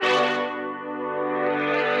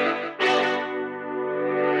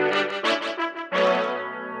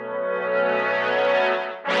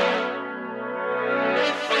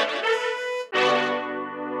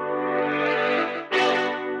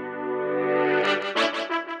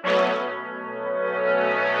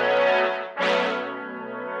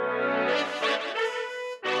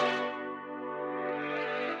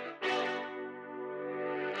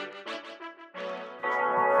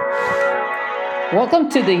Welcome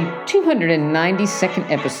to the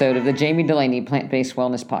 292nd episode of the Jamie Delaney Plant-Based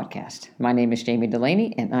Wellness Podcast. My name is Jamie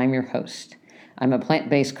Delaney, and I'm your host. I'm a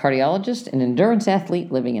plant-based cardiologist and endurance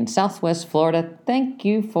athlete living in Southwest Florida. Thank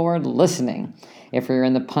you for listening. If you're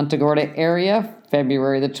in the Punta Gorda area,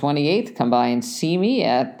 February the 28th, come by and see me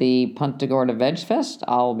at the Punta Gorda Veg Fest.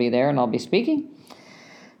 I'll be there and I'll be speaking.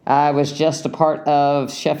 I was just a part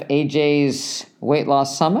of Chef AJ's Weight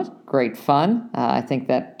Loss Summit. Great fun. I think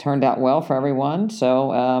that turned out well for everyone. So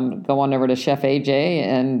go on over to Chef AJ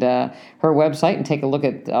and her website and take a look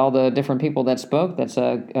at all the different people that spoke. That's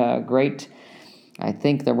a great, I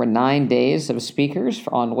think there were 9 days of speakers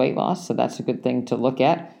on weight loss, so that's a good thing to look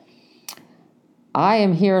at. I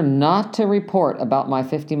am here not to report about my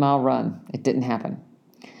 50-mile run. It didn't happen.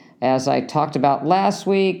 As I talked about last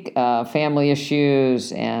week, family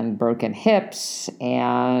issues and broken hips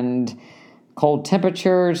and cold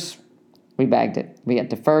temperatures, we bagged it. We got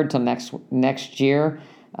deferred till next year.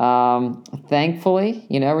 Thankfully,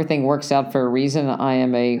 everything works out for a reason. I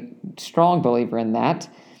am a strong believer in that.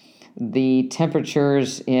 The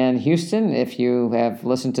temperatures in Houston, if you have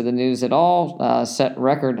listened to the news at all, set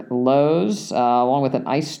record lows, along with an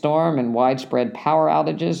ice storm and widespread power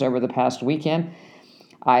outages over the past weekend.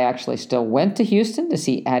 I actually still went to Houston to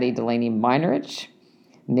see Addie Delaney Meinerich,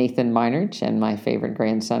 Nathan Meinerich, and my favorite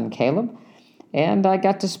grandson, Caleb. And I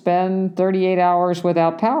got to spend 38 hours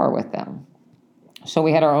without power with them. So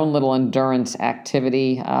we had our own little endurance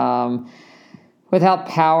activity without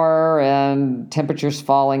power and temperatures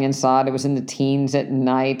falling inside. It was in the teens at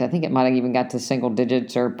night. I think it might have even got to single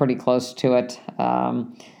digits or pretty close to it.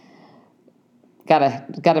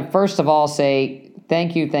 Gotta first of all say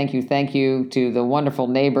thank you to the wonderful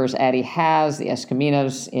neighbors Addie has, the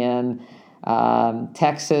Escaminos in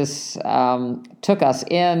Texas. Took us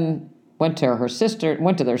in, went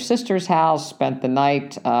to their sister's house, spent the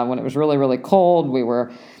night when it was really, really cold. We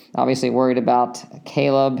were obviously worried about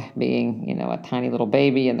Caleb being, a tiny little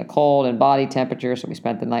baby in the cold and body temperature, so we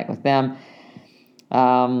spent the night with them.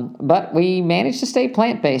 But we managed to stay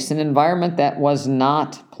plant-based in an environment that was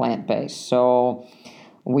not plant-based. So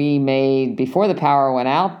we made, before the power went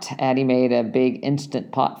out, Addie made a big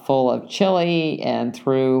instant pot full of chili and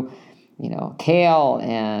threw, kale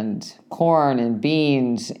and corn and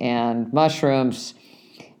beans and mushrooms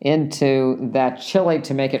into that chili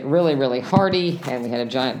to make it really, really hearty. And we had a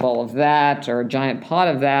giant bowl of that, or a giant pot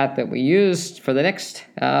of that we used for the next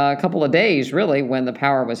couple of days, really, when the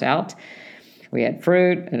power was out. We had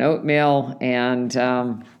fruit and oatmeal, and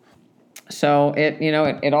so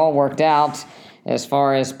it all worked out. As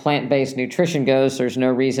far as plant-based nutrition goes, there's no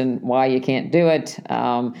reason why you can't do it.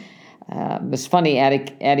 It's funny,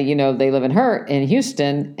 Addie, they live in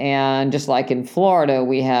Houston, and just like in Florida,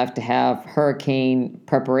 we have to have hurricane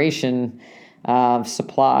preparation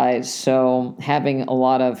supplies. So having a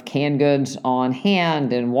lot of canned goods on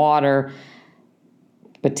hand and water,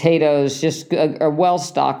 potatoes, just a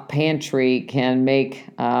well-stocked pantry can make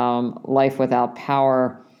life without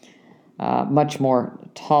power much more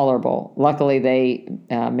tolerable. Luckily, they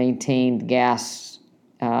maintained a gas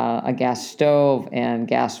stove and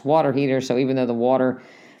gas water heater, so even though the water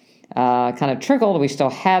kind of trickled, we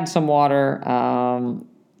still had some water,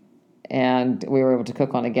 and we were able to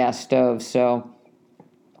cook on a gas stove. So,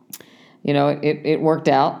 it worked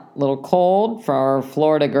out. A little cold for our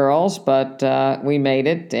Florida girls, but we made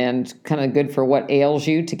it, and kind of good for what ails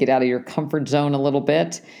you to get out of your comfort zone a little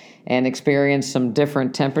bit and experience some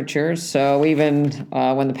different temperatures. So even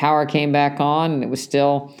when the power came back on and it was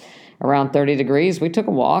still around 30 degrees, we took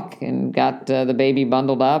a walk and got the baby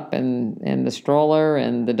bundled up and the stroller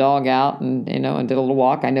and the dog out and did a little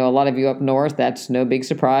walk. I know a lot of you up north, that's no big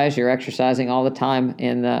surprise. You're exercising all the time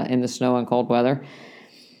in the snow and cold weather.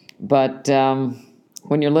 But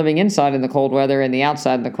when you're living inside in the cold weather and the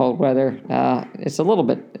outside in the cold weather, it's a little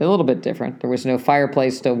bit different. There was no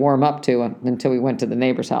fireplace to warm up to until we went to the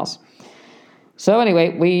neighbor's house. So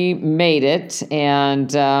anyway, we made it,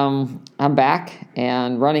 and I'm back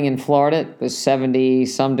and running in Florida. It was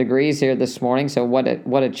 70-some degrees here this morning, so what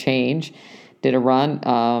a change. Did a run.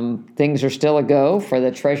 Things are still a go for the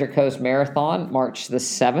Treasure Coast Marathon, March the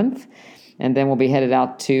 7th. And then we'll be headed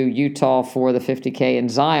out to Utah for the 50K in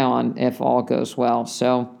Zion if all goes well.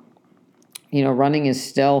 So, running is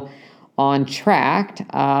still on track.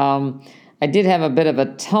 I did have a bit of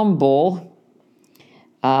a tumble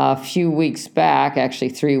a few weeks back, actually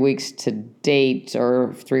 3 weeks to date,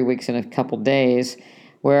 or 3 weeks and a couple days,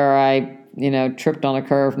 where I, tripped on a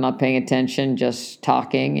curve, not paying attention, just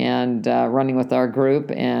talking and running with our group,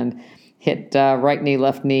 and hit right knee,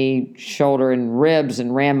 left knee, shoulder, and ribs,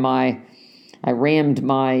 and I rammed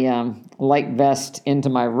my light vest into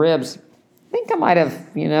my ribs think I might have,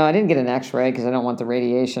 I didn't get an x-ray because I don't want the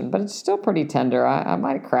radiation, but it's still pretty tender. I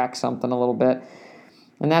might have cracked something a little bit.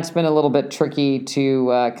 And that's been a little bit tricky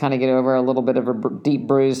to kind of get over, a little bit of a deep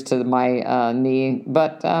bruise to my knee.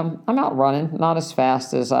 But I'm out running, not as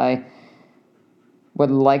fast as I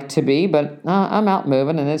would like to be, but I'm out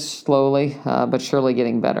moving, and it's slowly but surely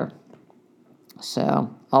getting better.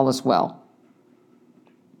 So all is well.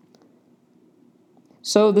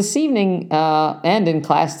 So this evening and in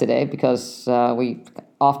class today, because we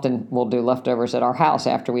often will do leftovers at our house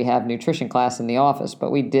after we have nutrition class in the office,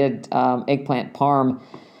 but we did eggplant parm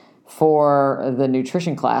for the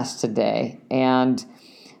nutrition class today. And,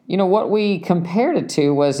 what we compared it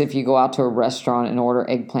to was if you go out to a restaurant and order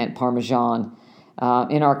eggplant parmesan.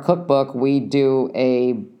 In our cookbook, we do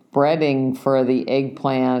a breading for the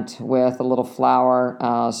eggplant with a little flour,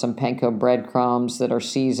 some panko breadcrumbs that are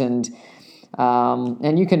seasoned.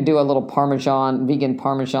 And you can do a little Parmesan, vegan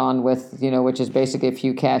Parmesan with, which is basically a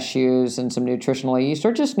few cashews and some nutritional yeast,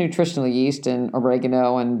 or just nutritional yeast and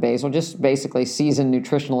oregano and basil, just basically seasoned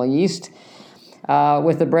nutritional yeast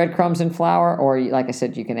with the breadcrumbs and flour. Or, like I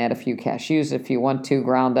said, you can add a few cashews if you want to,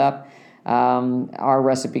 ground up. Our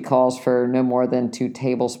recipe calls for no more than 2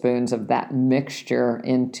 tablespoons of that mixture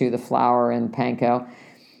into the flour and panko.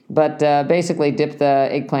 But basically dip the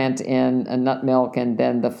eggplant in a nut milk and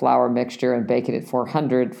then the flour mixture and bake it at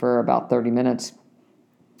 400 for about 30 minutes.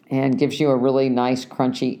 And gives you a really nice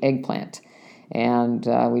crunchy eggplant. And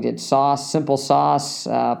we did sauce, simple sauce,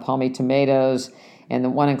 palmy tomatoes. And the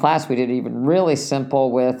one in class we did even really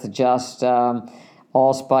simple with just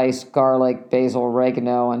allspice, garlic, basil,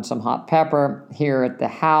 oregano, and some hot pepper. Here at the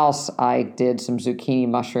house, I did some zucchini,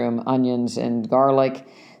 mushroom, onions, and garlic,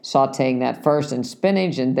 sauteing that first in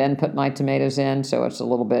spinach and then put my tomatoes in, so it's a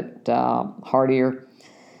little bit heartier.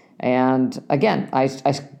 And again, I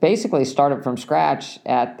basically started from scratch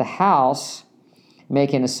at the house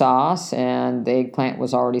making a sauce, and the eggplant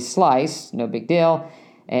was already sliced, no big deal.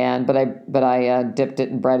 But I dipped it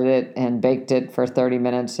and breaded it and baked it for 30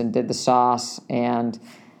 minutes and did the sauce. And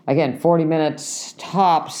again, 40 minutes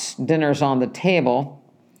tops, dinner's on the table.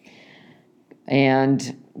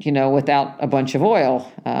 And without a bunch of oil.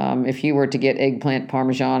 If you were to get eggplant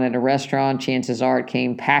parmesan at a restaurant, chances are it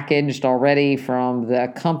came packaged already from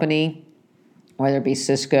the company, whether it be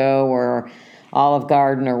Sysco or Olive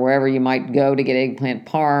Garden or wherever you might go to get eggplant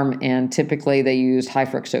parm. And typically they use high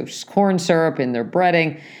fructose corn syrup in their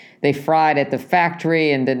breading. They fry it at the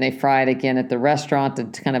factory, and then they fry it again at the restaurant.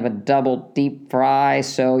 It's kind of a double deep fry,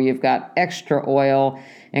 so you've got extra oil.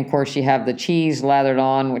 And, of course, you have the cheese lathered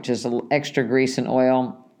on, which is extra grease and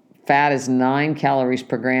oil. Fat is 9 calories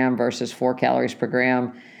per gram versus 4 calories per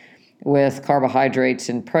gram with carbohydrates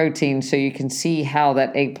and protein. So you can see how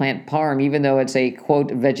that eggplant parm, even though it's a,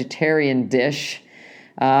 quote, vegetarian dish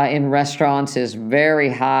in restaurants, is very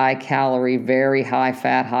high calorie, very high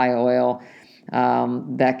fat, high oil.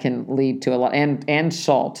 That can lead to a lot, and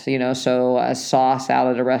salt, so a sauce out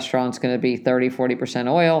at a restaurant is going to be 30-40%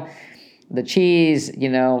 oil. The cheese,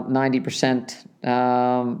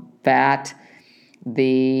 90% fat,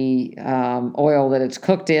 the oil that it's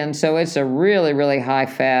cooked in. So it's a really, really high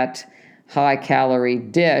fat, high calorie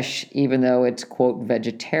dish, even though it's, quote,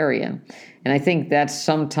 vegetarian. And I think that's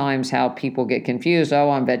sometimes how people get confused.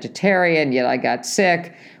 Oh, I'm vegetarian, yet I got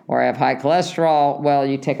sick, or I have high cholesterol. Well,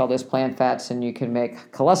 you take all those plant fats and you can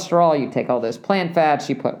make cholesterol. You take all those plant fats,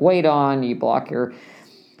 you put weight on, you block your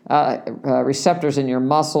receptors in your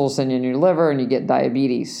muscles and in your liver, and you get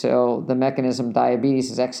diabetes. So the mechanism of diabetes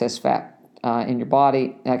is excess fat in your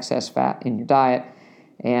body, excess fat in your diet.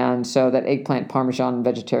 And so that eggplant parmesan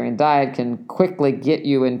vegetarian diet can quickly get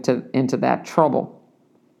you into that trouble.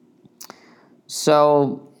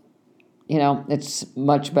 So, it's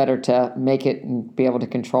much better to make it and be able to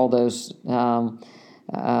control those,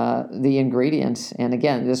 the ingredients. And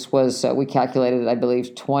again, this was, we calculated, I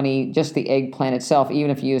believe, 20, just the eggplant itself,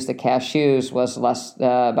 even if you use the cashews, was less,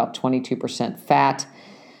 about 22% fat.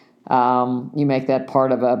 You make that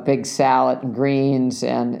part of a big salad and greens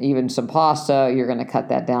and even some pasta, you're going to cut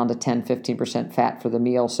that down to 10-15% fat for the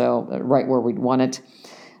meal. So right where we'd want it.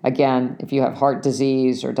 Again, if you have heart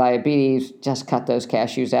disease or diabetes, just cut those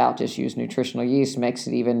cashews out. Just use nutritional yeast. Makes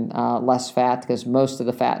it even less fat, because most of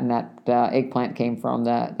the fat in that eggplant came from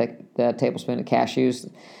the tablespoon of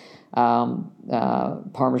cashews,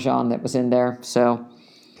 Parmesan that was in there. So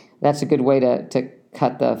that's a good way to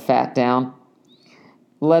cut the fat down.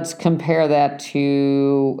 Let's compare that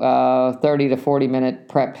to 30 to 40 minute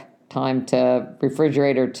prep time to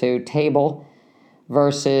refrigerator to table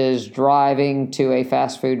versus driving to a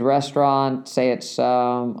fast food restaurant. Say it's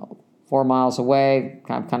 4 miles away.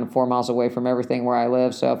 I'm kind of 4 miles away from everything where I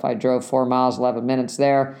live. So if I drove 4 miles, 11 minutes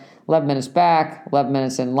there, 11 minutes back, 11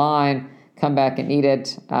 minutes in line, come back and eat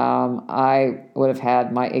it, I would have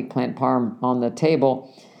had my eggplant parm on the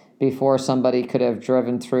table before somebody could have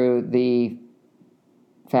driven through the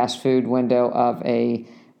fast food window of a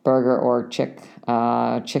burger or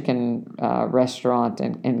chicken restaurant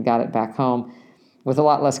and got it back home with a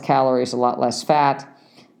lot less calories, a lot less fat.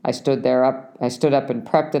 I stood up and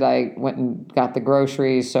prepped it. I went and got the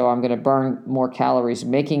groceries, so I'm going to burn more calories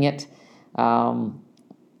making it,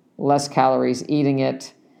 less calories eating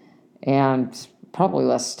it, and probably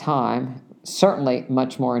less time. Certainly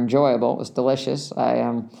much more enjoyable. It was delicious.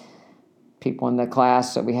 People in the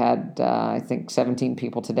class, so we had, I think, 17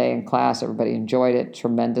 people today in class. Everybody enjoyed it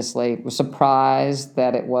tremendously. Was surprised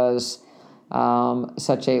that it was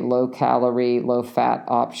such a low-calorie, low-fat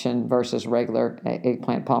option versus regular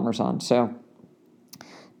eggplant parmesan. So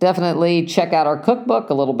definitely check out our cookbook,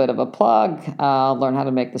 a little bit of a plug. Learn how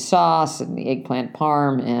to make the sauce and the eggplant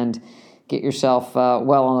parm and get yourself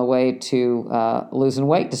well on the way to losing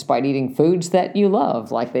weight despite eating foods that you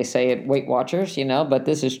love, like they say at Weight Watchers, but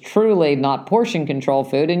this is truly not portion control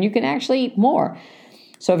food, and you can actually eat more.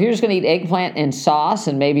 So if you're just going to eat eggplant and sauce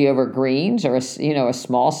and maybe over greens or a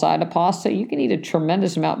small side of pasta, you can eat a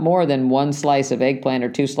tremendous amount more than one slice of eggplant or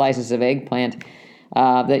 2 slices of eggplant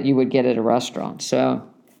that you would get at a restaurant. So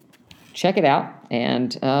check it out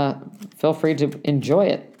and feel free to enjoy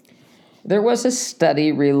it. There was a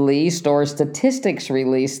study released or statistics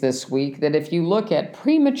released this week that if you look at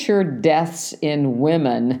premature deaths in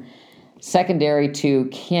women secondary to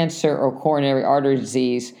cancer or coronary artery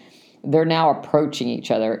disease, they're now approaching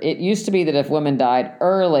each other. It used to be that if women died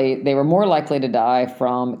early, they were more likely to die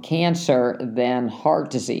from cancer than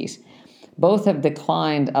heart disease. Both have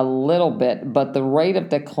declined a little bit, but the rate of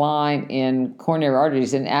decline in coronary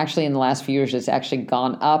arteries, and actually in the last few years, has actually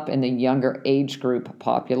gone up in the younger age group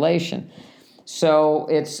population. So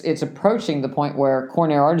it's approaching the point where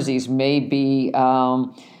coronary artery disease may be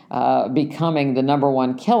becoming the number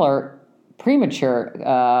one killer, premature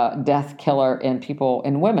death killer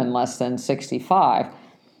in women less than 65.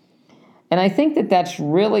 And I think that that's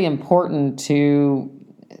really important to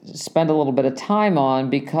spend a little bit of time on,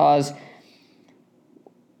 because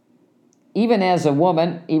even as a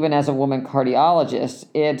woman cardiologist,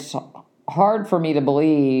 it's hard for me to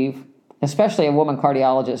believe, especially a woman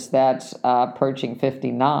cardiologist that's approaching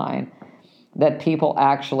 59, that people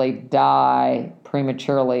actually die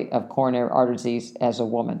prematurely of coronary artery disease as a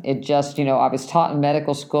woman. It just, I was taught in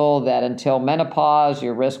medical school that until menopause,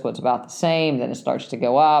 your risk was about the same, then it starts to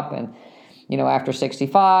go up, and after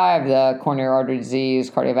 65, the coronary artery disease,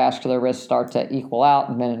 cardiovascular risks start to equal out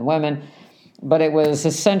in men and women. But it was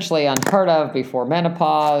essentially unheard of before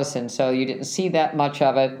menopause, and so you didn't see that much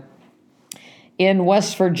of it. In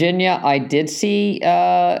West Virginia, I did see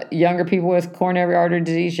younger people with coronary artery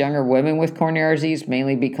disease, younger women with coronary artery disease,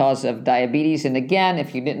 mainly because of diabetes. And again,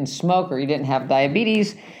 if you didn't smoke or you didn't have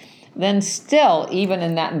diabetes, then still, even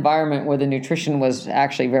in that environment where the nutrition was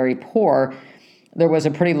actually very poor, there was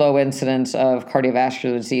a pretty low incidence of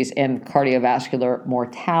cardiovascular disease and cardiovascular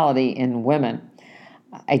mortality in women.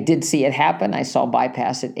 I did see it happen. I saw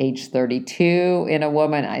bypass at age 32 in a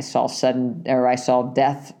woman. I saw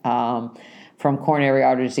death from coronary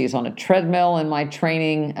artery disease on a treadmill in my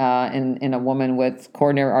training in a woman with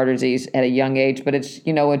coronary artery disease at a young age. But it's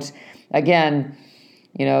again,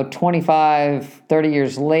 25, 30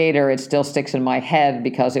 years later, it still sticks in my head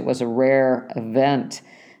because it was a rare event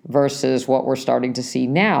versus what we're starting to see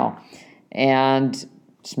now. And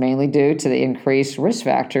it's mainly due to the increased risk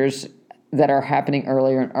factors that are happening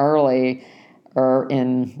earlier and earlier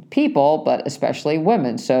in people, but especially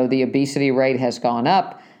women. So the obesity rate has gone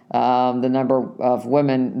up. The number of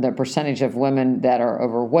women, the percentage of women that are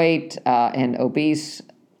overweight and obese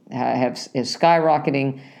is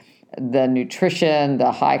skyrocketing. The nutrition,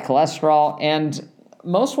 the high cholesterol, and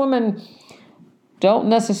most women don't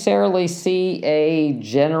necessarily see a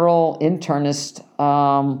general internist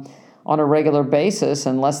on a regular basis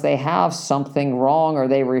unless they have something wrong or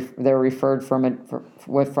they're referred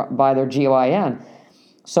by their GYN.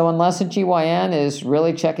 So unless a GYN is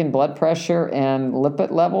really checking blood pressure and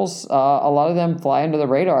lipid levels, a lot of them fly under the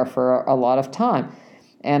radar for a lot of time.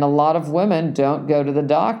 And a lot of women don't go to the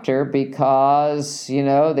doctor because,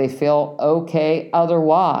 they feel okay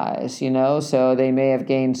otherwise, so they may have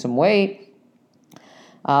gained some weight.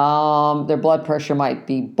 Their blood pressure might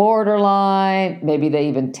be borderline. Maybe they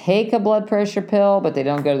even take a blood pressure pill, but they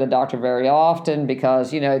don't go to the doctor very often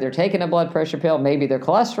because, they're taking a blood pressure pill. Maybe their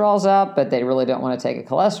cholesterol's up, but they really don't want to take a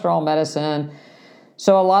cholesterol medicine.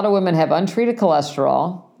 So a lot of women have untreated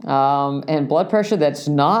cholesterol, and blood pressure that's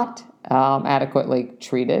not adequately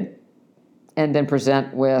treated, and then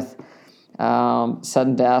present with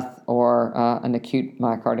sudden death or an acute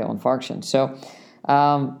myocardial infarction. So,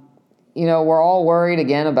 we're all worried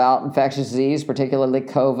again about infectious disease, particularly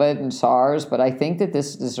COVID and SARS, but I think that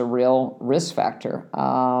this is a real risk factor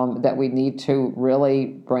that we need to really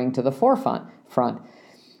bring to the forefront.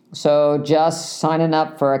 So just signing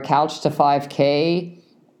up for a Couch to 5K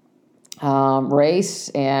race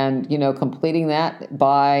and, completing that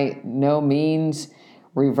by no means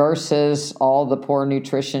reverses all the poor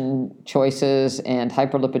nutrition choices and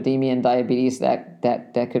hyperlipidemia and diabetes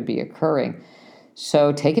that could be occurring.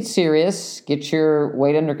 So take it serious, get your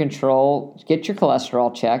weight under control, get your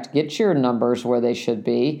cholesterol checked, get your numbers where they should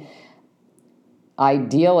be,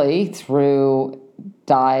 ideally through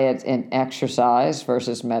diet and exercise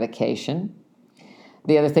versus medication.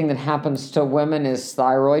 The other thing that happens to women is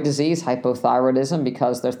thyroid disease, hypothyroidism,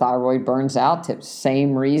 because their thyroid burns out.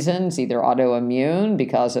 Same reasons, either autoimmune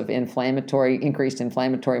because of increased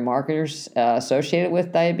inflammatory markers associated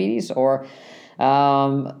with diabetes, or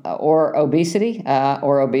obesity,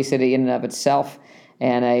 or obesity in and of itself,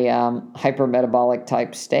 and a hypermetabolic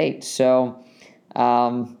type state. So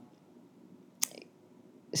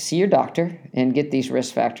see your doctor and get these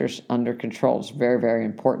risk factors under control. It's very, very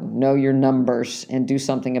important. Know your numbers and do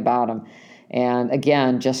something about them. And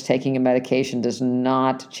again, just taking a medication does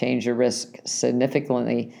not change your risk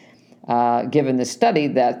significantly, given the study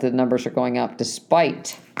that the numbers are going up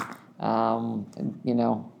despite,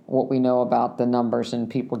 what we know about the numbers and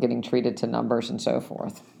people getting treated to numbers and so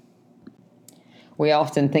forth. We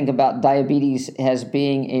often think about diabetes as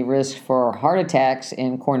being a risk for heart attacks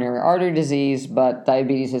and coronary artery disease, but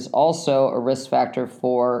diabetes is also a risk factor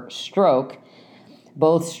for stroke,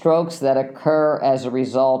 both strokes that occur as a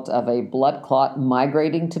result of a blood clot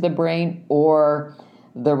migrating to the brain or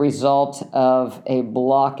the result of a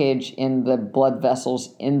blockage in the blood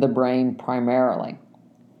vessels in the brain primarily.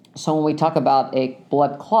 So when we talk about a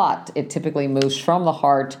blood clot, it typically moves from the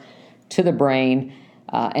heart to the brain.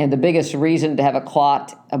 And the biggest reason to have a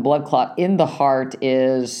blood clot in the heart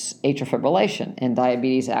is atrial fibrillation, and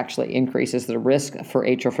diabetes actually increases the risk for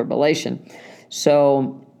atrial fibrillation.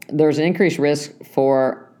 So there's an increased risk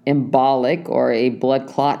for embolic, or a blood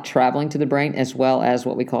clot traveling to the brain, as well as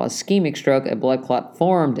what we call ischemic stroke, a blood clot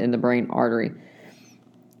formed in the brain artery.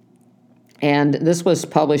 And this was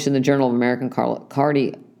published in the Journal of American College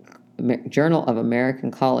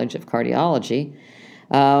of Cardiology.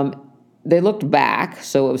 They looked back,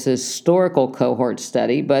 so it was a historical cohort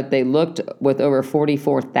study, but they looked with over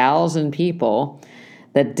 44,000 people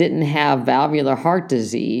that didn't have valvular heart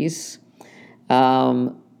disease.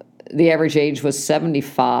 The average age was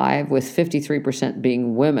 75, with 53%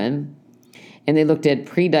 being women. And they looked at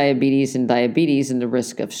prediabetes and diabetes and the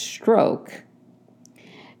risk of stroke.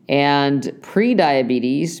 And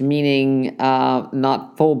prediabetes, meaning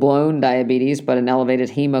not full-blown diabetes, but an elevated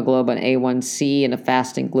hemoglobin A1C and a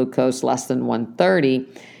fasting glucose less than 130,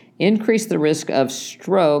 increased the risk of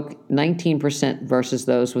stroke 19% versus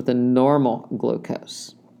those with a normal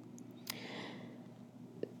glucose.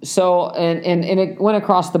 So, and it went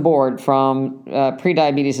across the board from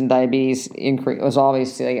prediabetes and diabetes was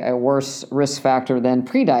obviously a worse risk factor than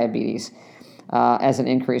prediabetes as an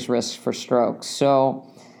increased risk for stroke.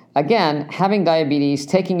 So, again, having diabetes,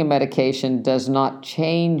 taking a medication does not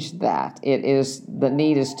change that. The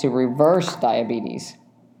need is to reverse diabetes.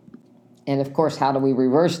 And of course, how do we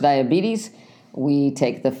reverse diabetes? We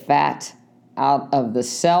take the fat out of the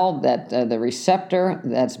cell, the receptor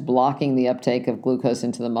that's blocking the uptake of glucose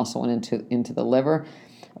into the muscle and into the liver,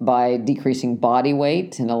 by decreasing body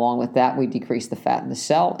weight. And along with that, we decrease the fat in the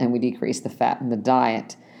cell and we decrease the fat in the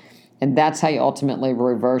diet. And that's how you ultimately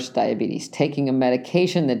reverse diabetes. Taking a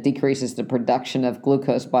medication that decreases the production of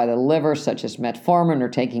glucose by the liver, such as metformin, or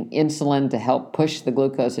taking insulin to help push the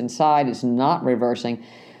glucose inside, is not reversing,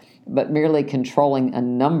 but merely controlling a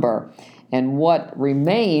number. And what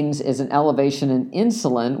remains is an elevation in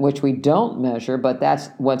insulin, which we don't measure, but that's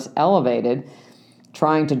what's elevated,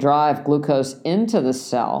 trying to drive glucose into the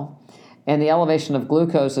cell. And the elevation of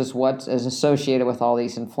glucose is what is associated with all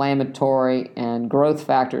these inflammatory and growth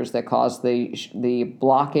factors that cause the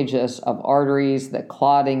blockages of arteries, the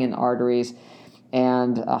clotting in arteries,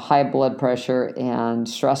 and high blood pressure and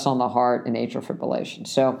stress on the heart and atrial fibrillation.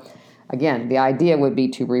 So again, the idea would be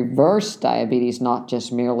to reverse diabetes, not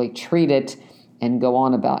just merely treat it and go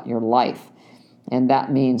on about your life. And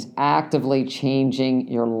that means actively changing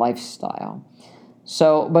your lifestyle.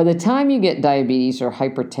 So by the time you get diabetes or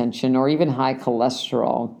hypertension or even high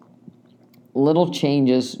cholesterol, little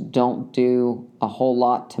changes don't do a whole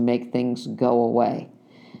lot to make things go away.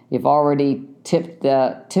 You've already tipped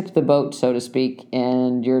the boat, so to speak,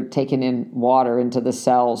 and you're taking in water into the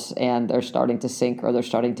cells, and they're starting to sink or they're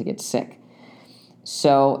starting to get sick.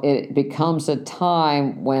 So it becomes a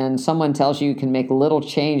time when someone tells you can make little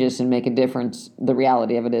changes and make a difference. The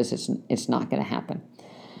reality of it is it's not going to happen.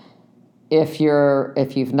 If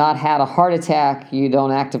you've not had a heart attack, you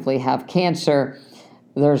don't actively have cancer,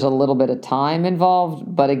 there's a little bit of time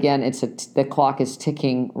involved, but again, the clock is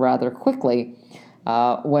ticking rather quickly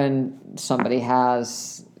when somebody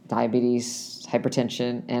has diabetes,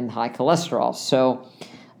 hypertension, and high cholesterol. So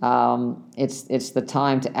it's the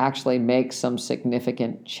time to actually make some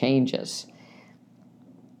significant changes.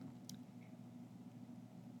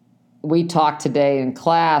 We talked today in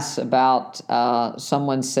class about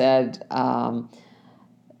someone said,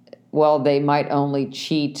 well, they might only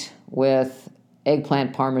cheat with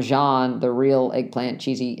eggplant parmesan, the real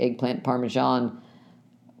cheesy eggplant parmesan,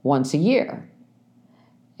 once a year.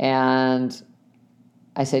 And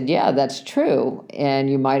I said, yeah, that's true. And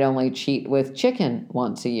you might only cheat with chicken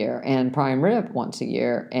once a year, and prime rib once a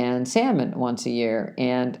year, and salmon once a year,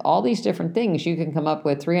 and all these different things. You can come up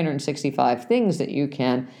with 365 things that you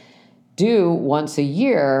can do once a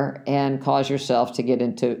year and cause yourself to get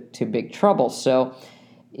into big trouble. So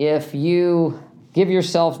if you give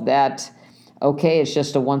yourself that, okay, it's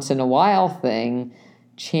just a once in a while thing,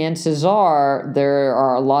 chances are there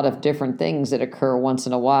are a lot of different things that occur once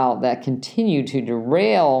in a while that continue to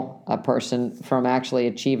derail a person from actually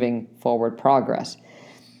achieving forward progress.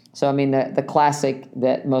 So, I mean, the classic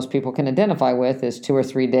that most people can identify with is 2 or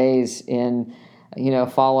 3 days in,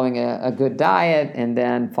 following a good diet and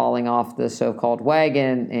then falling off the so-called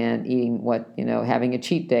wagon and eating having a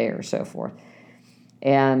cheat day or so forth.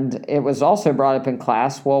 And it was also brought up in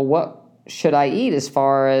class, well, what should I eat as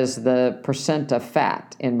far as the percent of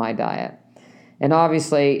fat in my diet? And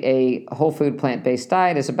obviously, a whole food plant-based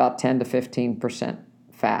diet is about 10 to 15%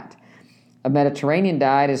 fat. A Mediterranean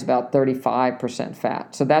diet is about 35%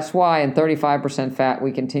 fat. So that's why in 35% fat,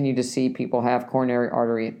 we continue to see people have coronary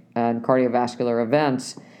artery and cardiovascular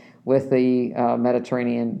events with the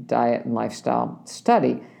Mediterranean diet and lifestyle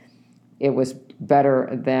study. It was better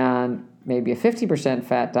than maybe a 50%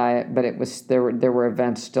 fat diet, but there were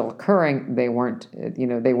events still occurring. They weren't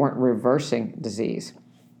reversing disease.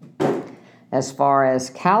 As far as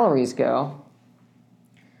calories go,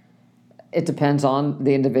 it depends on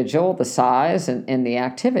the individual, the size, and the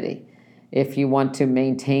activity. If you want to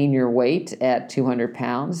maintain your weight at 200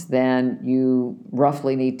 pounds, then you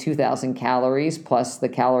roughly need 2,000 calories plus the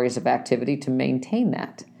calories of activity to maintain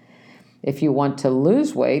that. If you want to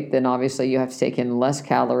lose weight, then obviously you have to take in less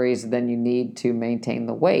calories than you need to maintain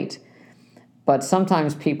the weight. But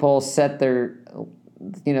sometimes people set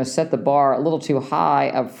the bar a little too high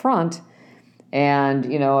up front. And,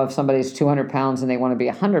 if somebody's 200 pounds and they want to be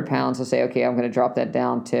 100 pounds, they'll say, okay, I'm going to drop that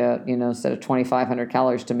down to, instead of 2,500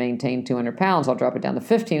 calories to maintain 200 pounds, I'll drop it down to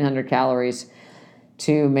 1,500 calories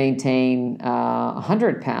to maintain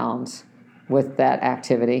 100 pounds with that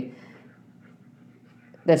activity.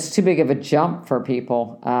 That's too big of a jump for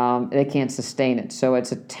people. They can't sustain it. So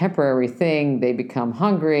it's a temporary thing. They become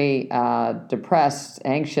hungry, depressed,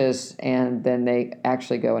 anxious, and then they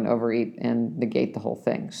actually go and overeat and negate the whole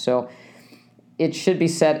thing. So it should be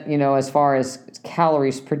set, as far as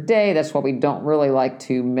calories per day. That's why we don't really like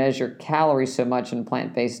to measure calories so much in a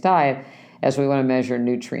plant-based diet, as we want to measure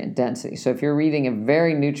nutrient density. So if you're eating a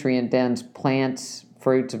very nutrient-dense plants,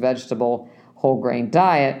 fruits, vegetable, whole grain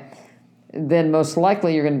diet, then most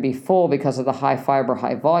likely you're going to be full because of the high fiber,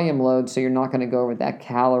 high volume load, so you're not going to go over that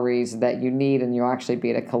calories that you need, and you'll actually be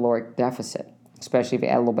at a caloric deficit, especially if you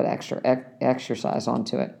add a little bit extra exercise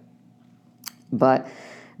onto it. But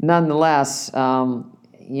nonetheless,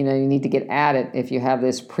 you need to get at it if you have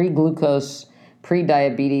this pre-glucose,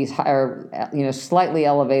 pre-diabetes, or slightly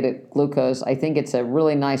elevated glucose. I think it's a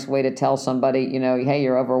really nice way to tell somebody, hey,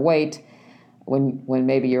 you're overweight, when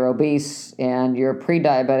maybe you're obese, and you're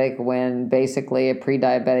pre-diabetic when basically a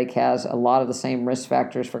pre-diabetic has a lot of the same risk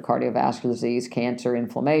factors for cardiovascular disease, cancer,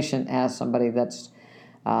 inflammation as somebody that's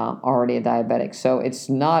already a diabetic. So it's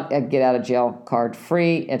not a get out of jail card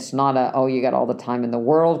free. It's not you got all the time in the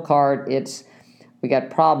world card. It's we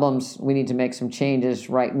got problems. We need to make some changes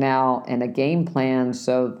right now and a game plan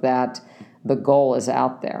so that the goal is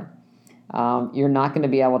out there. You're not going to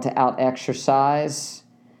be able to out-exercise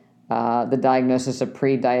the diagnosis of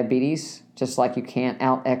pre-diabetes, just like you can't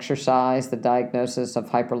out-exercise the diagnosis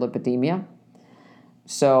of hyperlipidemia.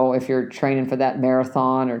 So if you're training for that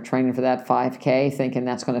marathon or training for that 5K thinking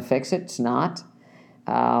that's going to fix it, it's not.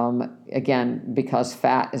 Again, because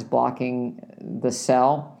fat is blocking the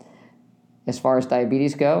cell, as far as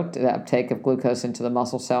diabetes go, to the uptake of glucose into the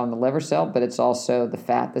muscle cell and the liver cell, but it's also the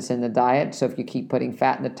fat that's in the diet. So if you keep putting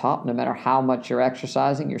fat in the top, no matter how much you're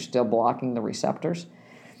exercising, you're still blocking the receptors.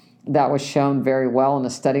 That was shown very well in a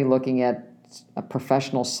study looking at a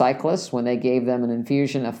professional cyclists. When they gave them an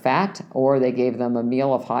infusion of fat or they gave them a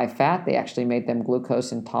meal of high fat, they actually made them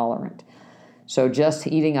glucose intolerant. So just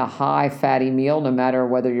eating a high fatty meal, no matter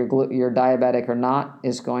whether you're diabetic or not,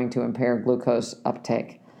 is going to impair glucose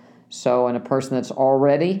uptake. So in a person that's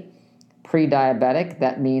already pre-diabetic,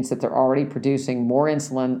 that means that they're already producing more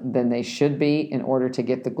insulin than they should be in order to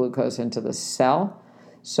get the glucose into the cell.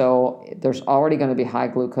 So there's already going to be high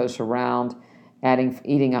glucose around.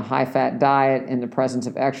 Eating a high-fat diet in the presence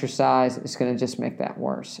of exercise is going to just make that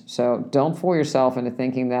worse. So don't fool yourself into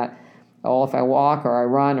thinking that, oh, if I walk or I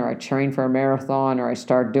run or I train for a marathon or I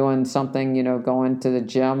start doing something, going to the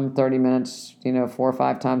gym 30 minutes, 4 or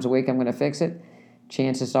 5 times a week, I'm going to fix it.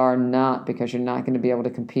 Chances are not, because you're not going to be able to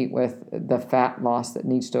compete with the fat loss that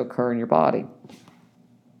needs to occur in your body.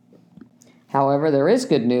 However, there is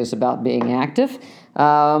good news about being active.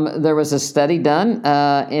 There was a study done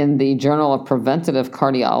in the Journal of Preventative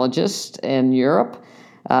Cardiologists in Europe.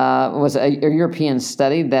 It was a European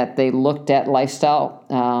study that they looked at lifestyle,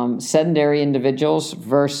 sedentary individuals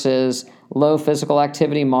versus low physical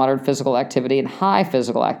activity, moderate physical activity, and high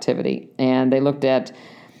physical activity. And they looked at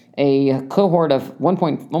a cohort of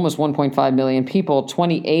almost 1.5 million people.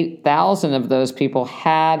 28,000 of those people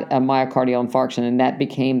had a myocardial infarction, and that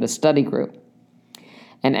became the study group.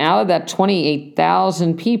 And out of that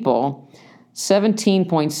 28,000 people,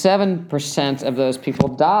 17.7% of those people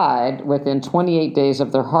died within 28 days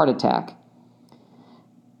of their heart attack.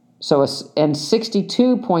 And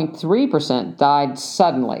 62.3% died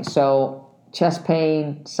suddenly. So chest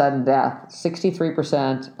pain, sudden death.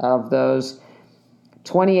 63% of those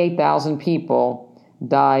 28,000 people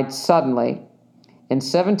died suddenly, and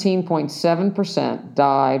 17.7%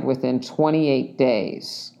 died within 28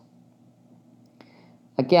 days.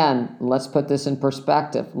 Again, let's put this in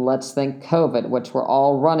perspective. Let's think COVID, which we're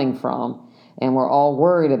all running from and we're all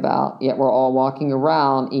worried about, yet we're all walking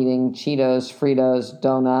around eating Cheetos, Fritos,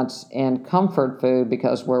 donuts, and comfort food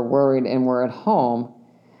because we're worried and we're at home.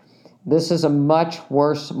 This is a much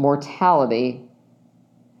worse mortality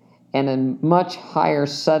and a much higher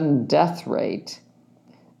sudden death rate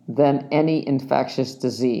than any infectious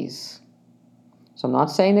disease. So I'm not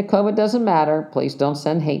saying that COVID doesn't matter. Please don't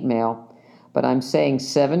send hate mail. But I'm saying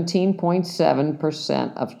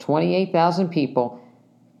 17.7% of 28,000 people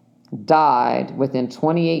died within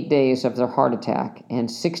 28 days of their heart attack, and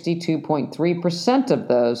 62.3% of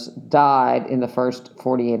those died in the first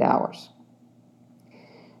 48 hours.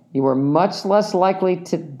 You were much less likely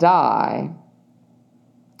to die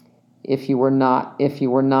if you were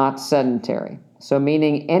not sedentary. So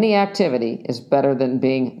meaning any activity is better than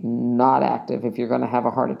being not active if you're going to have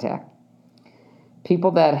a heart attack.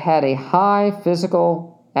 People that had a high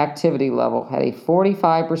physical activity level had a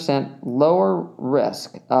 45% lower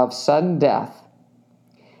risk of sudden death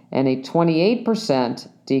and a 28%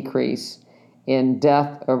 decrease in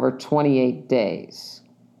death over 28 days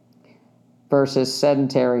versus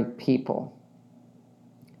sedentary people.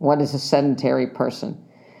 What is a sedentary person?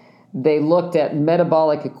 They looked at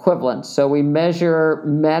metabolic equivalents. So we measure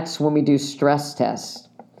METs when we do stress tests.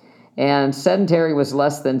 And sedentary was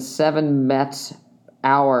less than 7 METs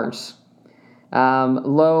hours.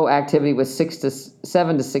 Low activity was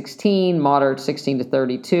 7 to 16, moderate 16 to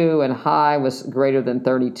 32, and high was greater than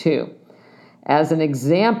 32. As an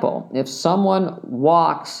example, if someone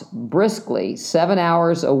walks briskly 7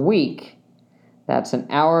 hours a week, that's an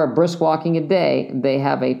hour of brisk walking a day, they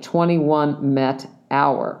have a 21 MET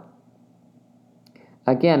hour.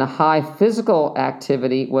 Again, a high physical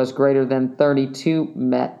activity was greater than 32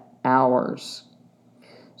 MET hours.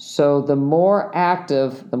 So the more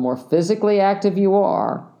active, the more physically active you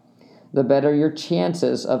are, the better your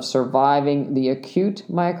chances of surviving the acute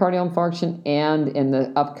myocardial infarction and in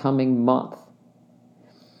the upcoming month.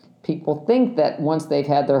 People think that once they've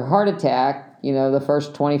had their heart attack, the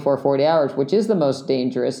first 24, 40 hours, which is the most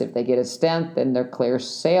dangerous, if they get a stent, then they're clear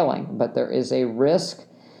sailing. But there is a risk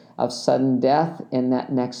of sudden death in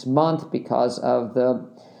that next month because of the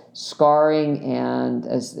scarring and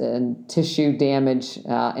tissue damage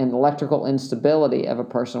and electrical instability of a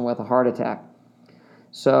person with a heart attack.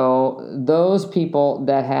 So those people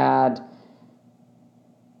that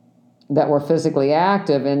were physically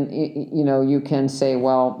active, and you can say,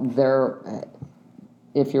 well,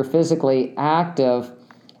 if you're physically active,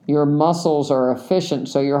 your muscles are efficient,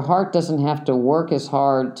 so your heart doesn't have to work as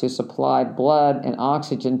hard to supply blood and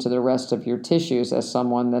oxygen to the rest of your tissues as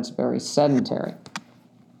someone that's very sedentary.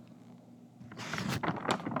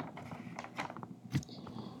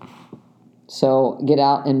 So get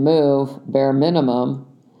out and move, bare minimum,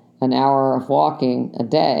 an hour of walking a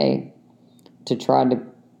day to try to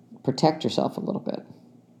protect yourself a little bit.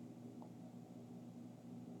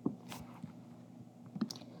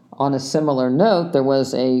 On a similar note, there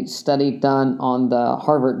was a study done on the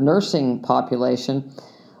Harvard nursing population,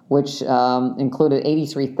 which included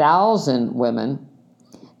 83,000 women.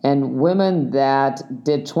 And women that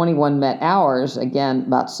did 21 Met hours, again,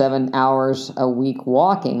 about 7 hours a week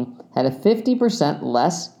walking, had a 50%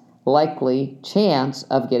 less likely chance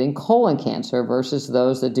of getting colon cancer versus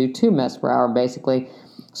those that do 2 Mets per hour, basically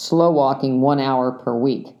slow walking 1 hour per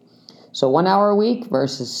week. So 1 hour a week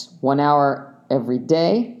versus 1 hour every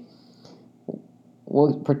day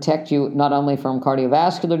will protect you not only from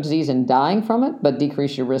cardiovascular disease and dying from it, but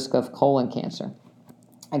decrease your risk of colon cancer.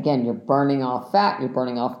 Again, you're burning off fat, you're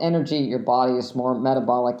burning off energy, your body is more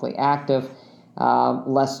metabolically active,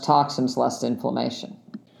 less toxins, less inflammation.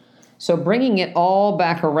 So bringing it all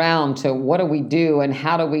back around to what do we do and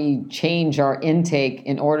how do we change our intake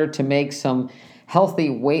in order to make some healthy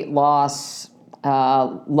weight loss,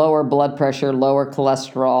 lower blood pressure, lower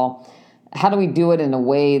cholesterol. How do we do it in a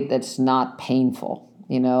way that's not painful?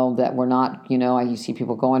 That we're not, you see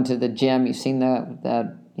people going to the gym. You've seen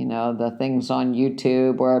the things on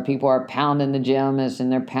YouTube where people are pounding the gym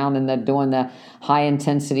and they're doing the high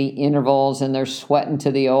intensity intervals and they're sweating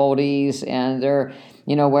to the oldies and they're,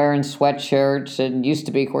 wearing sweatshirts. And used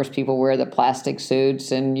to be, of course, people wear the plastic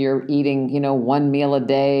suits and you're eating, one meal a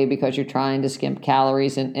day because you're trying to skimp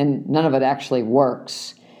calories and none of it actually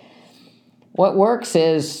works. What works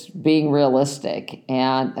is being realistic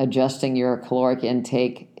and adjusting your caloric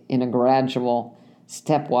intake in a gradual,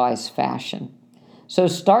 stepwise fashion. So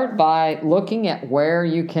start by looking at where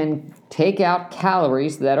you can take out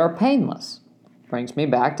calories that are painless. Brings me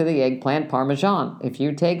back to the eggplant parmesan. If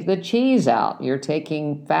you take the cheese out, you're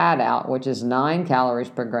taking fat out, which is 9 calories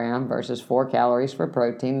per gram versus 4 calories for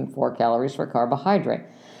protein, 4 calories for carbohydrate.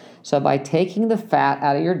 So by taking the fat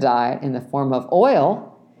out of your diet in the form of oil,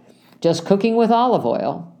 just cooking with olive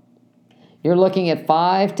oil, you're looking at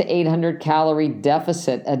 500 to 800 calorie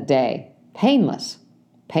deficit a day. Painless.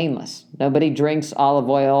 Nobody drinks olive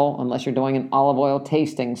oil unless you're doing an olive oil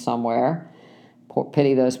tasting somewhere.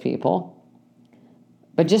 Pity those people.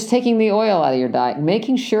 But just taking the oil out of your diet,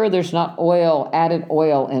 making sure there's not added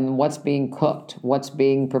oil in what's being cooked, what's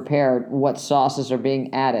being prepared, what sauces are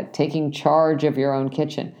being added, taking charge of your own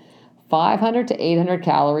kitchen. 500 to 800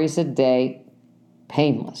 calories a day,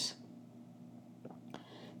 painless.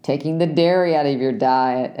 Taking the dairy out of your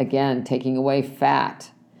diet, again, taking away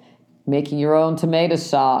fat. Making your own tomato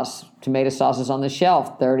sauce. Tomato sauce is on the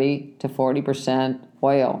shelf, 30 to 40%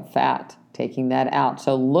 oil, fat. Taking that out.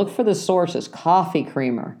 So look for the sources. Coffee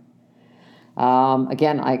creamer.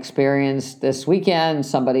 Again, I experienced this weekend,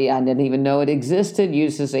 somebody I didn't even know it existed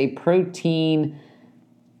uses a protein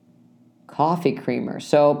coffee creamer.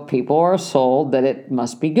 So people are sold that it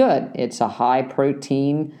must be good. It's a high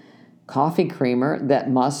protein coffee creamer that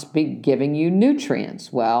must be giving you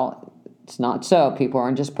nutrients. Well, it's not so. People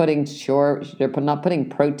aren't just they're not putting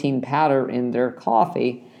protein powder in their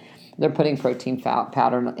coffee. They're putting protein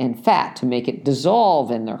powder and fat to make it dissolve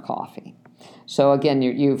in their coffee. So again,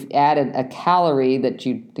 you've added the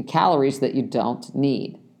calories that you don't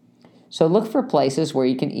need. So look for places where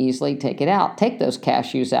you can easily take it out. Take those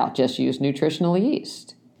cashews out. Just use nutritional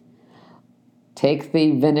yeast. Take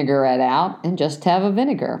the vinaigrette out and just have a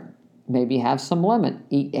vinegar. Maybe have some lemon.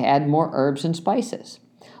 Add more herbs and spices.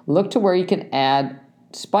 Look to where you can add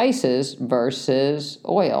spices versus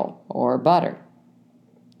oil or butter.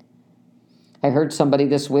 I heard somebody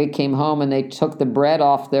this week came home and they took the bread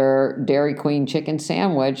off their Dairy Queen chicken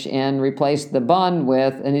sandwich and replaced the bun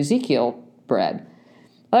with an Ezekiel bread.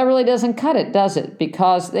 Well, that really doesn't cut it, does it?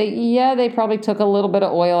 Because they probably took a little bit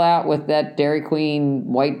of oil out with that Dairy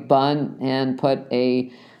Queen white bun and put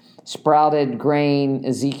a sprouted grain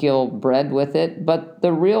Ezekiel bread with it. But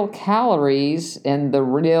the real calories and the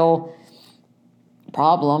real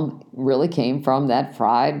problem really came from that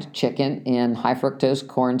fried chicken in high fructose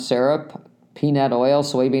corn syrup, peanut oil,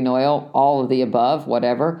 soybean oil, all of the above,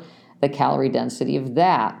 whatever, the calorie density of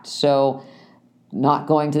that. So not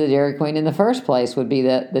going to the Dairy Queen in the first place would be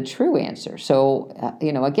the true answer. So,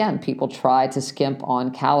 again, people try to skimp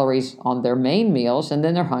on calories on their main meals, and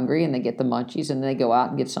then they're hungry and they get the munchies and they go out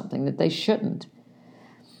and get something that they shouldn't.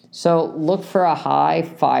 So look for a high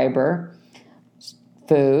fiber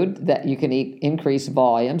food that you can eat, increase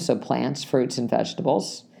volume, so plants, fruits, and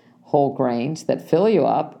vegetables, whole grains that fill you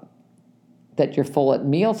up, that you're full at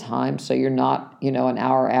mealtime, so you're not, an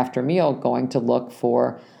hour after meal going to look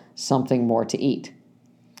for something more to eat.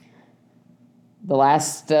 The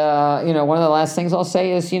last, one of the last things I'll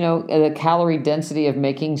say is, the calorie density of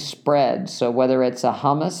making spreads. So whether it's a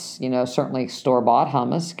hummus, certainly store-bought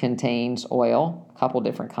hummus contains oil, a couple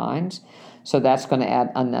different kinds. So that's going to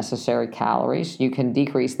add unnecessary calories. You can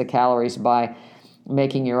decrease the calories by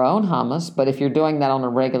making your own hummus, but if you're doing that on a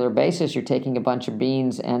regular basis, you're taking a bunch of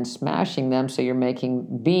beans and smashing them, so you're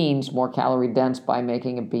making beans more calorie dense by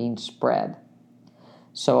making a bean spread.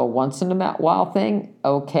 So a once in a while thing,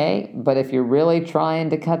 okay, but if you're really trying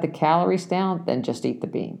to cut the calories down, then just eat the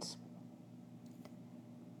beans.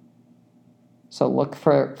 So look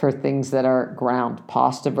for things that are ground,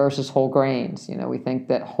 pasta versus whole grains. We think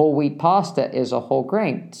that whole wheat pasta is a whole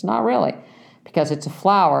grain. It's not really, because it's a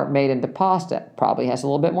flour made into pasta. It probably has a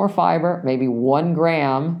little bit more fiber, maybe 1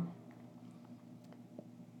 gram,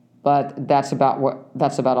 but that's about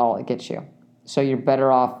all it gets you. So you're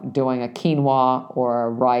better off doing a quinoa or a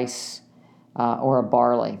rice or a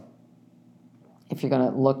barley if you're going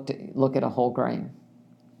to look at a whole grain.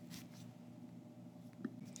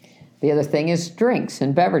 The other thing is drinks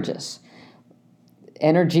and beverages.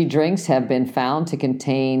 Energy drinks have been found to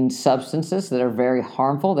contain substances that are very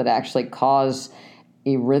harmful, that actually cause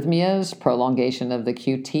arrhythmias, prolongation of the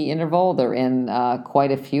QT interval. They're in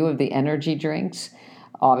quite a few of the energy drinks.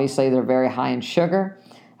 Obviously, they're very high in sugar.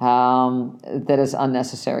 That is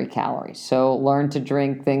unnecessary calories. So learn to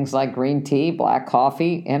drink things like green tea, black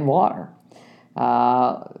coffee, and water.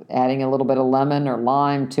 Adding a little bit of lemon or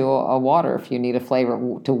lime to a water if you need a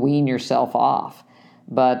flavor to wean yourself off.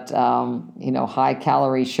 But,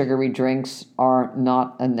 high-calorie, sugary drinks are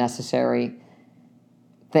not a necessary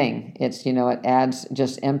thing. It adds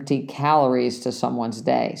just empty calories to someone's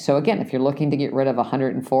day. So again, if you're looking to get rid of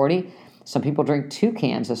 140, some people drink 2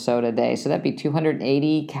 cans of soda a day. So that'd be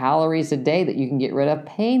 280 calories a day that you can get rid of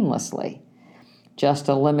painlessly, just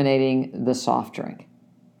eliminating the soft drink.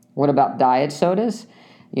 What about diet sodas?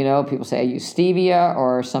 People say I use stevia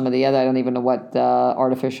or some of the other, I don't even know what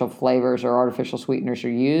artificial flavors or artificial sweeteners are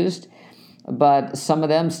used. But some of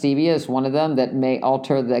them, stevia is one of them, that may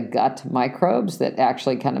alter the gut microbes that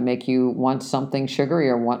actually kind of make you want something sugary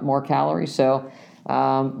or want more calories. So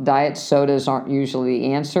diet sodas aren't usually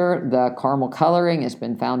the answer. The caramel coloring has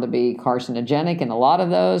been found to be carcinogenic in a lot of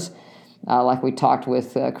those. Like we talked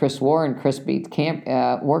with Chris Warren, Chris beat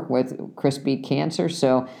cancer.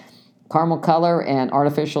 So caramel color and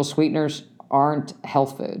artificial sweeteners aren't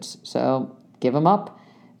health foods. So give them up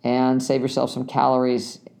and save yourself some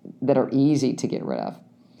calories that are easy to get rid of.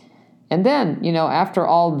 And then, after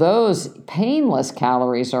all those painless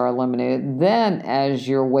calories are eliminated, then as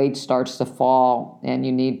your weight starts to fall and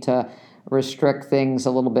you need to restrict things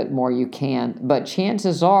a little bit more, you can. But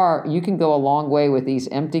chances are you can go a long way with these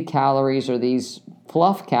empty calories or these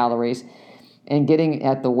fluff calories and getting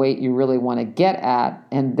at the weight you really want to get at.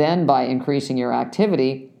 And then by increasing your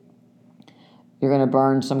activity, you're going to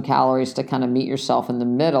burn some calories to kind of meet yourself in the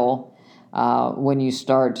middle. When you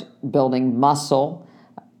start building muscle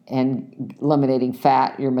and eliminating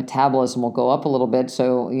fat, your metabolism will go up a little bit.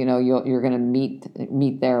 So, you're going to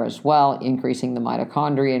meet there as well, increasing the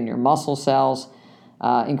mitochondria in your muscle cells,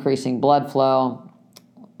 increasing blood flow,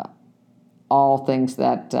 all things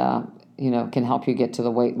that, can help you get to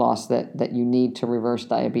the weight loss that you need to reverse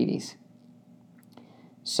diabetes.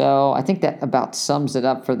 So I think that about sums it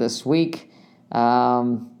up for this week.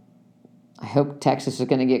 I hope Texas is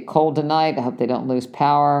going to get cold tonight. I hope they don't lose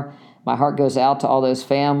power. My heart goes out to all those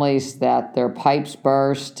families that their pipes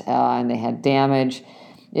burst and they had damage.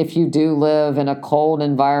 If you do live in a cold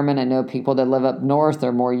environment, I know people that live up north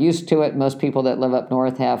are more used to it. Most people that live up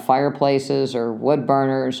north have fireplaces or wood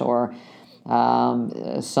burners or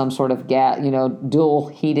some sort of gas, dual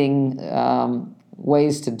heating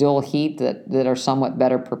ways to dual heat that are somewhat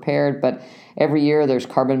better prepared. But every year there's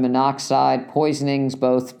carbon monoxide poisonings,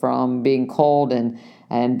 both from being cold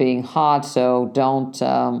and being hot. So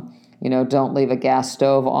don't leave a gas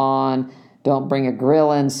stove on. Don't bring a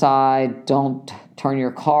grill inside. Don't turn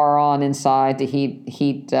your car on inside to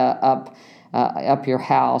heat up your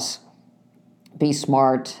house. Be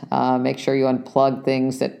smart. Make sure you unplug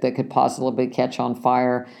things that could possibly catch on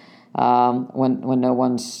fire when no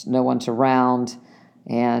one's around.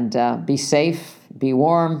 And be safe. Be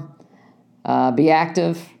warm. Be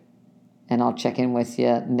active. And I'll check in with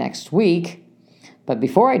you next week. But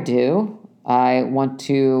before I do, I want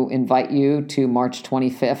to invite you to March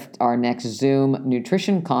 25th, our next Zoom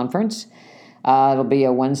nutrition conference. It'll be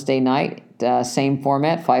a Wednesday night, same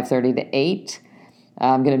format, 5:30 to 8.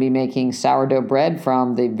 I'm going to be making sourdough bread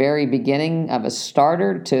from the very beginning of a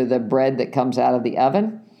starter to the bread that comes out of the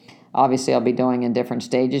oven. Obviously, I'll be doing in different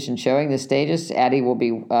stages and showing the stages. Addie will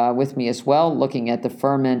be with me as well, looking at the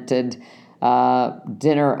fermented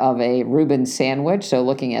dinner of a Reuben sandwich, so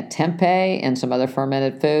looking at tempeh and some other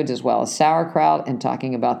fermented foods, as well as sauerkraut, and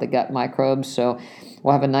talking about the gut microbes. So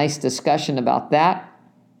we'll have a nice discussion about that.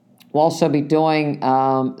 We'll also be doing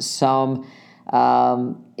some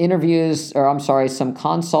some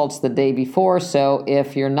consults the day before. So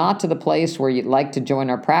if you're not to the place where you'd like to join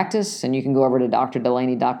our practice, and you can go over to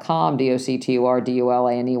drdulaney.com,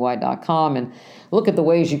 doctordulaney.com, and look at the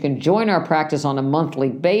ways you can join our practice on a monthly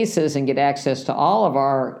basis and get access to all of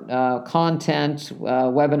our content,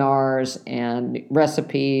 webinars, and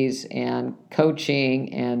recipes, and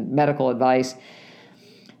coaching, and medical advice.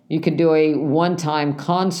 You can do a one-time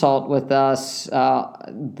consult with us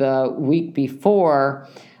the week before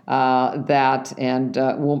that, and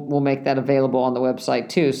we'll make that available on the website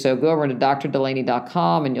too. So go over to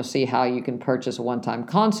drdulaney.com, and you'll see how you can purchase a one-time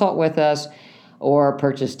consult with us, or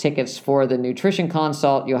purchase tickets for the nutrition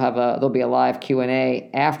consult. There'll be a live Q&A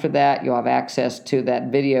after that. You'll have access to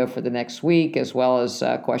that video for the next week, as well as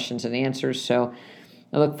questions and answers. So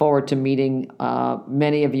I look forward to meeting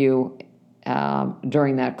many of you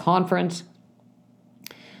during that conference.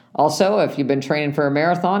 Also, if you've been training for a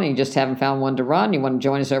marathon and you just haven't found one to run, you want to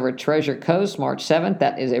join us over at Treasure Coast March 7th.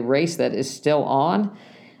 That is a race that is still on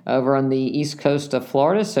over on the east coast of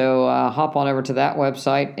Florida. So hop on over to that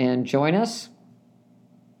website and join us.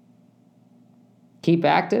 Keep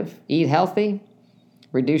active, eat healthy,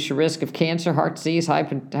 reduce your risk of cancer, heart disease,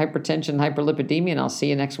 hypertension, hyperlipidemia, and I'll see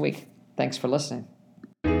you next week. Thanks for listening.